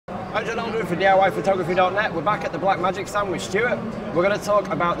Hi, John Alden for DIYPhotography.net. We're back at the Blackmagic stand with Stuart. We're going to talk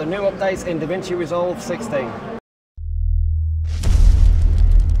about the new updates in DaVinci Resolve 16.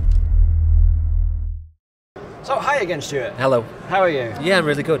 So, hi again, Stuart. Hello. How are you? Yeah, I'm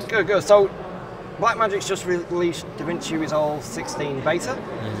really good. Good, good. So, Blackmagic's just released DaVinci Resolve 16 beta.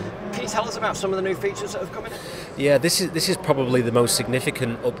 Can you tell us about some of the new features that have come in? Yeah, this is probably the most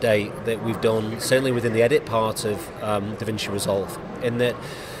significant update that we've done, certainly within the edit part of DaVinci Resolve, in that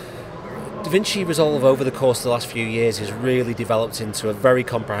DaVinci Resolve over the course of the last few years has really developed into a very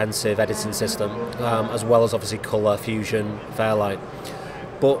comprehensive editing system, as well as obviously colour, fusion, Fairlight.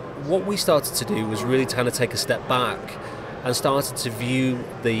 But what we started to do was really kind of take a step back and started to view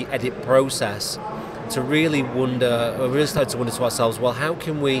the edit process to really started to wonder to ourselves, well, how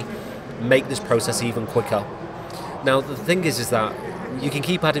can we make this process even quicker? Now, the thing is that you can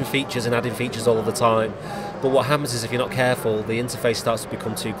keep adding features all of the time, but what happens is if you're not careful, the interface starts to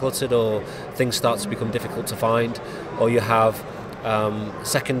become too cluttered, or things start to become difficult to find, or you have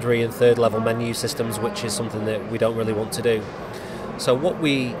secondary and third level menu systems, which is something that we don't really want to do. So what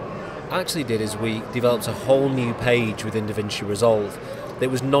we actually did is we developed a whole new page within DaVinci Resolve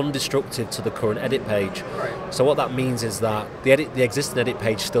that was non-destructive to the current edit page. Right. So what that means is that the existing edit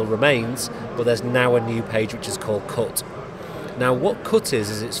page still remains, but there's now a new page which is called Cut. Now what Cut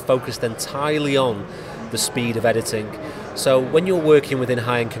is it's focused entirely on the speed of editing. So when you're working within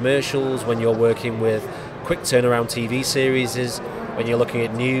high-end commercials, when you're working with quick turnaround TV series, when you're looking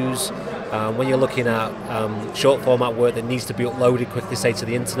at news, when you're looking at short format work that needs to be uploaded quickly, say, to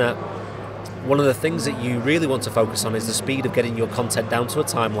the internet, one of the things that you really want to focus on is the speed of getting your content down to a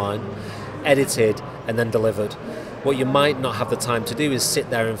timeline, edited, and then delivered. What you might not have the time to do is sit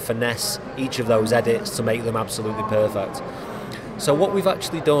there and finesse each of those edits to make them absolutely perfect. So what we've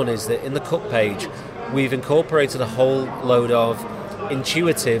actually done is that in the cut page, we've incorporated a whole load of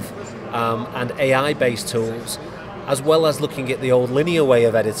intuitive and AI-based tools, as well as looking at the old linear way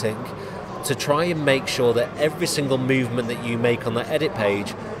of editing, to try and make sure that every single movement that you make on that edit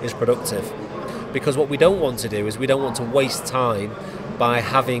page is productive. Because what we don't want to do is we don't want to waste time by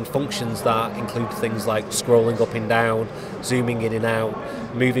having functions that include things like scrolling up and down, zooming in and out,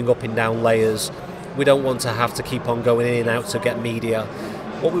 moving up and down layers. We don't want to have to keep on going in and out to get media.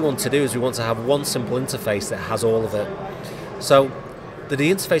 What we want to do is we want to have one simple interface that has all of it. So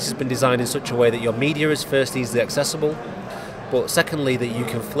the interface has been designed in such a way that your media is first easily accessible, but secondly that you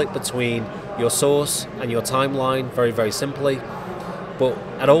can flip between your source and your timeline very, very simply. But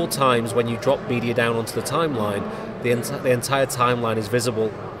at all times when you drop media down onto the timeline, the entire timeline is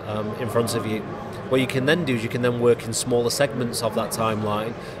visible in front of you. What you can then do is you can then work in smaller segments of that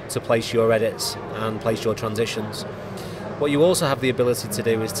timeline to place your edits and place your transitions. What you also have the ability to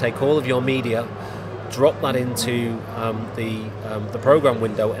do is take all of your media, drop that into the program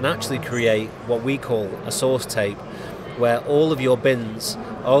window, and actually create what we call a source tape, where all of your bins,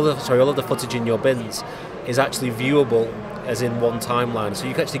 all of the footage in your bins is actually viewable as in one timeline. So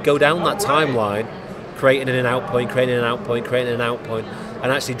you can actually go down that timeline, creating an out point, creating an out point, creating an out point,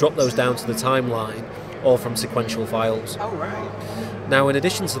 and actually drop those down to the timeline, all from sequential files. Oh, right. Now, in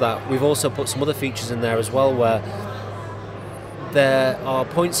addition to that, we've also put some other features in there as well, where there are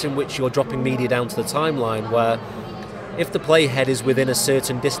points in which you're dropping media down to the timeline, where if the playhead is within a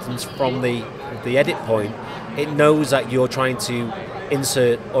certain distance from the edit point, it knows that you're trying to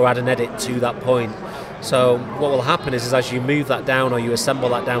insert or add an edit to that point. So what will happen is as you move that down or you assemble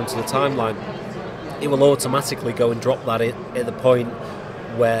that down to the timeline, it will automatically go and drop that at the point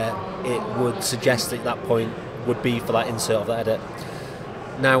where it would suggest that that point would be for that insert of the edit.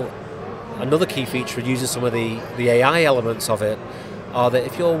 Now, another key feature using some of the AI elements of it are that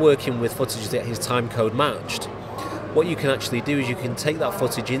if you're working with footage that is timecode matched, what you can actually do is you can take that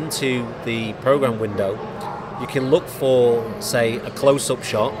footage into the program window, you can look for, say, a close-up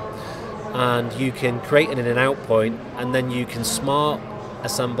shot, and you can create an in and out point, and then you can smart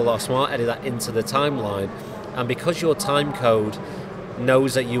assemble or smart edit that into the timeline. And because your time code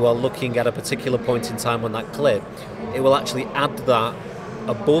knows that you are looking at a particular point in time on that clip, it will actually add that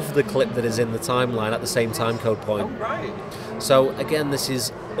above the clip that is in the timeline at the same time code point. Oh, right. So again, this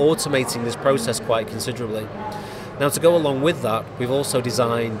is automating this process quite considerably. Now, to go along with that, we've also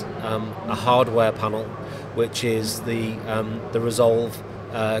designed a hardware panel, which is the Resolve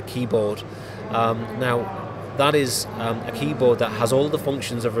keyboard. Now, that is a keyboard that has all the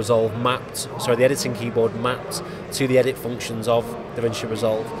functions of Resolve mapped, sorry, the editing keyboard mapped to the edit functions of DaVinci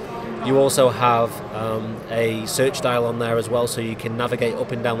Resolve. You also have a search dial on there as well, so you can navigate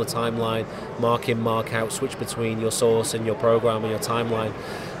up and down the timeline, mark in, mark out, switch between your source and your program and your timeline.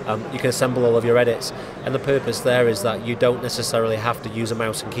 You can assemble all of your edits, and the purpose there is that you don't necessarily have to use a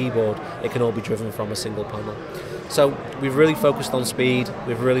mouse and keyboard. It can all be driven from a single panel. So we've really focused on speed,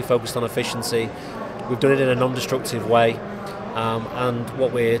 we've really focused on efficiency, we've done it in a non-destructive way, and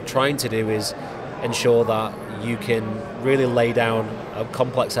what we're trying to do is ensure that you can really lay down a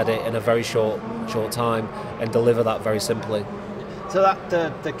complex edit in a very short time and deliver that very simply. So that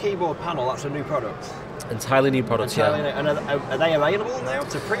the keyboard panel, that's a new product? Entirely new products, yeah. And are they available now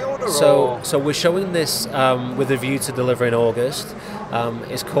to pre-order? So we're showing this with a view to deliver in August.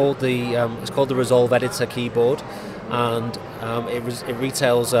 It's called the Resolve Editor keyboard, and it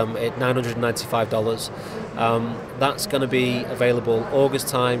retails at $995. That's going to be available August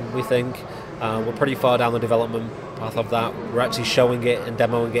time, we think. We're pretty far down the development path of that. We're actually showing it and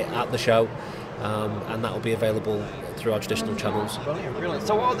demoing it at the show, and that will be available through our traditional channels. Brilliant, brilliant.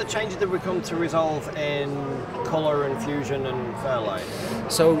 So what are the changes that would come to Resolve in colour and fusion and Fairlight?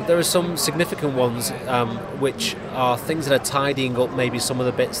 So there are some significant ones, which are things that are tidying up maybe some of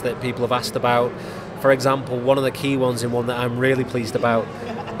the bits that people have asked about. For example, one of the key ones, and one that I'm really pleased about,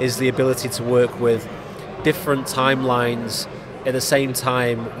 is the ability to work with different timelines at the same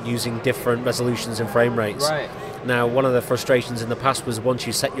time using different resolutions and frame rates. Right. Now, one of the frustrations in the past was once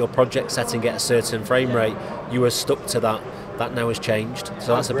you set your project setting at a certain frame rate, you were stuck to that. That now has changed,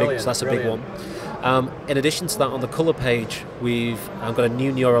 so that's a big one. In addition to that, on the colour page, we've got a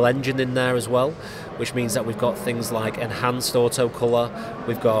new Mural Engine in there as well, which means that we've got things like enhanced auto colour,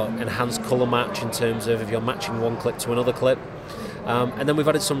 we've got enhanced colour match in terms of if you're matching one clip to another clip, and then we've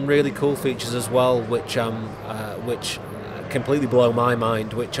added some really cool features as well, which completely blow my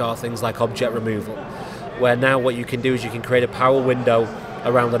mind, which are things like object removal, where now what you can do is you can create a power window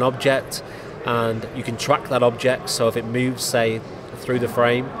around an object, and you can track that object, so if it moves, say, through the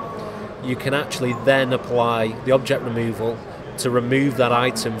frame, you can actually then apply the object removal to remove that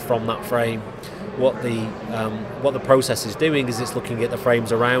item from that frame. What the process is doing is it's looking at the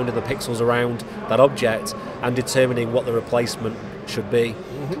frames around and the pixels around that object and determining what the replacement should be.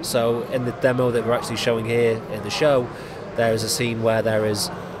 Mm-hmm. So in the demo that we're actually showing here in the show, there is a scene where there is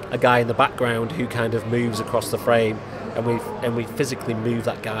a guy in the background who kind of moves across the frame, and we physically move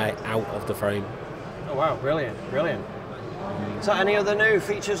that guy out of the frame. Oh wow, brilliant, brilliant. So any other new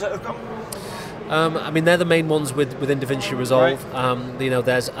features that have come? I mean, they're the main ones within DaVinci Resolve. Right. You know,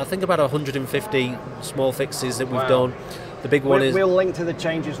 there's I think about 150 small fixes that we've done. The big one is... We'll link to the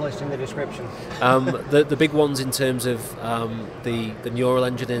changes list in the description. The big ones in terms of the Mural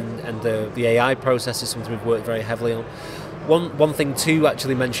Engine and the AI process is something we've worked very heavily on. One thing to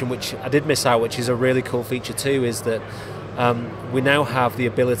actually mention, which I did miss out, which is a really cool feature too, is that we now have the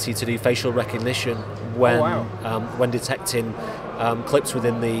ability to do facial recognition when detecting clips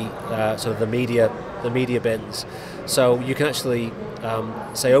within the sort of the media bins. So you can actually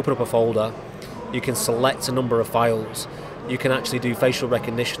say open up a folder, you can select a number of files, you can actually do facial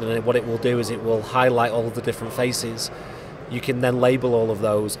recognition, and what it will do is it will highlight all of the different faces. You can then label all of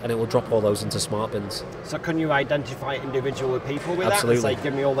those, and it will drop all those into smart bins. So can you identify individual people with Absolutely. that? And say,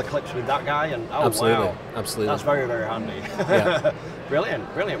 give me all the clips with that guy, and oh Absolutely. wow, Absolutely. That's very, very handy. Yeah.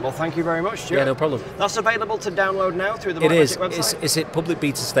 Brilliant, brilliant. Well, thank you very much, Stuart. Yeah, no problem. That's available to download now through the Blackmagic website? It's at public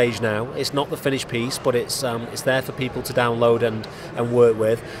beta stage now. It's not the finished piece, but it's there for people to download and work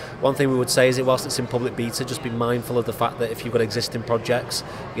with. One thing we would say is that whilst it's in public beta, just be mindful of the fact that if you've got existing projects,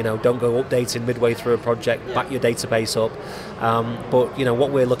 you know, don't go updating midway through a project, back your database up. But you know,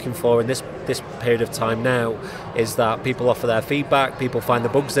 what we're looking for in this period of time now is that people offer their feedback, people find the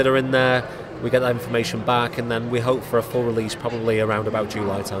bugs that are in there, we get that information back, and then we hope for a full release probably around about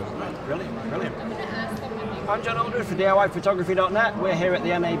July time. Brilliant, brilliant. I'm John Aldred for DIYPhotography.net. We're here at the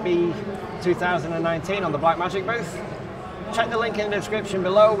NAB 2019 on the Blackmagic booth. Check the link in the description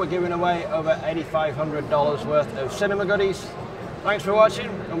below. We're giving away over $8,500 worth of cinema goodies. Thanks for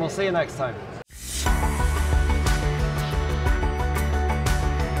watching, and we'll see you next time.